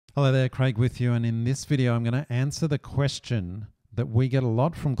Hello there, Craig with you, and in this video I'm going to answer the question that we get a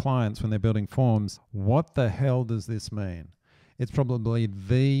lot from clients when they're building forms. What the hell does this mean? It's probably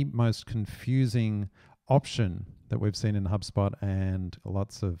the most confusing option that we've seen in HubSpot, and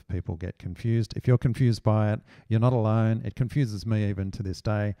lots of people get confused. If you're confused by it, you're not alone. It confuses me even to this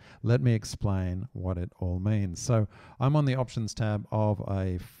day. Let me explain what it all means. So I'm on the options tab of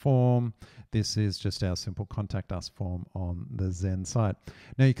a form. This is just our simple contact us form on the Zen site.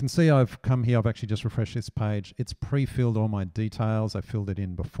 Now you can see I've come here, I've actually just refreshed this page. It's pre-filled all my details. I filled it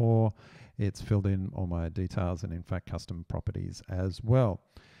in before. It's filled in all my details and in fact custom properties as well.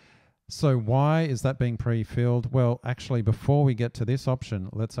 So why is that being pre-filled? Well, actually, before we get to this option,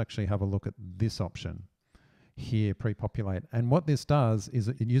 let's actually have a look at this option here, Prepopulate. And what this does is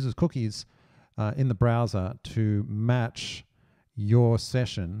it uses cookies in the browser to match your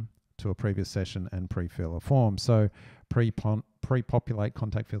session to a previous session and pre-fill a form. So Prepopulate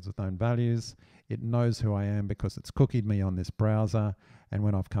contact fields with known values. It knows who I am because it's cookied me on this browser. And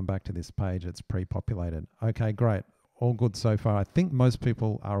when I've come back to this page, it's pre-populated. Okay, great. All good so far. I think most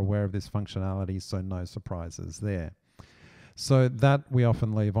people are aware of this functionality, so no surprises there. So that we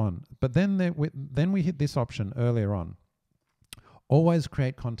often leave on. But then we hit this option earlier on. Always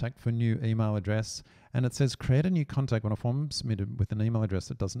create contact for new email address. And it says create a new contact when a form is submitted with an email address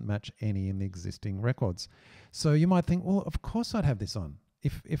that doesn't match any in the existing records. So you might think, well, of course I'd have this on.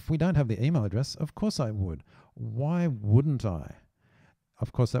 If we don't have the email address, of course I would. Why wouldn't I?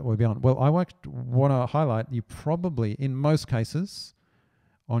 Of course, that will be on. Well, I want to highlight you probably, in most cases,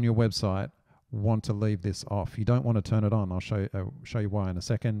 on your website, want to leave this off. You don't want to turn it on. I'll show you why in a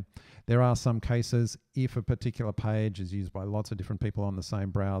second. There are some cases, if a particular page is used by lots of different people on the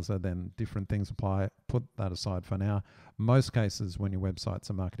same browser, then different things apply. Put that aside for now. Most cases, when your website's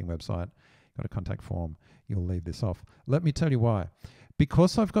a marketing website, got a contact form, you'll leave this off. Let me tell you why.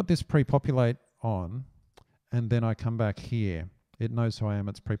 Because I've got this pre-populate on, and then I come back here, it knows who I am,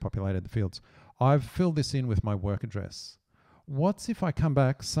 it's pre-populated the fields. I've filled this in with my work address. What's if I come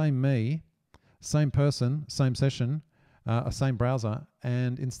back, same me, same person, same session, same browser,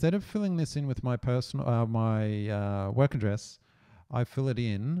 and instead of filling this in with my personal, work address, I fill it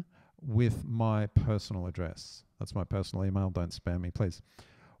in with my personal address. That's my personal email, don't spam me, please.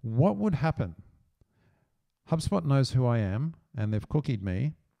 What would happen? HubSpot knows who I am, and they've cookied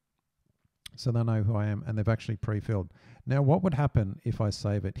me, so they know who I am, and they've actually pre-filled. Now, what would happen if I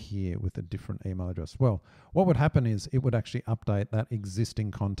save it here with a different email address? Well, what would happen is it would actually update that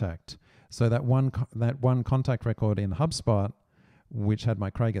existing contact. So that one contact record in HubSpot, which had my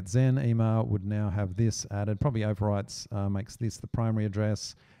Craig@Zen email, would now have this added, probably overwrites, makes this the primary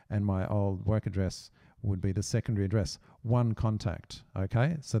address, and my old work address would be the secondary address. One contact,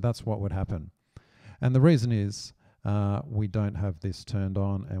 okay? So that's what would happen. And the reason is, we don't have this turned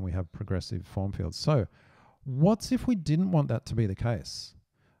on and we have progressive form fields. So what's if we didn't want that to be the case?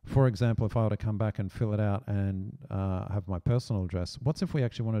 For example, if I were to come back and fill it out and have my personal address, what's if we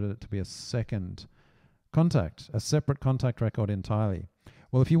actually wanted it to be a second contact, a separate contact record entirely?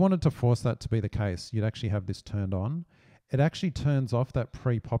 Well, if you wanted to force that to be the case, you'd actually have this turned on. It actually turns off that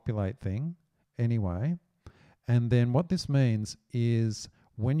pre-populate thing anyway. And then what this means is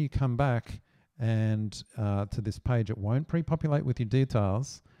when you come back and to this page, it won't pre-populate with your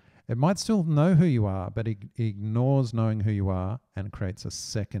details. It might still know who you are, but it ignores knowing who you are and creates a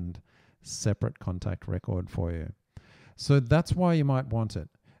second separate contact record for you. So that's why you might want it.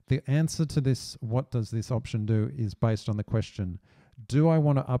 The answer to this, what does this option do, is based on the question, do I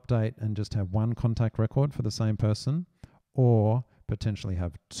want to update and just have one contact record for the same person, or potentially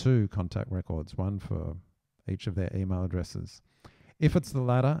have two contact records, one for each of their email addresses? If it's the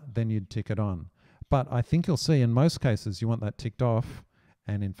latter, then you'd tick it on. But I think you'll see in most cases you want that ticked off,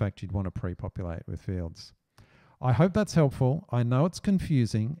 and in fact you'd want to pre-populate with fields. I hope that's helpful. I know it's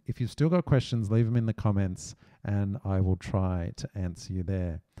confusing. If you've still got questions, leave them in the comments and I will try to answer you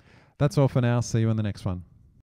there. That's all for now. See you in the next one.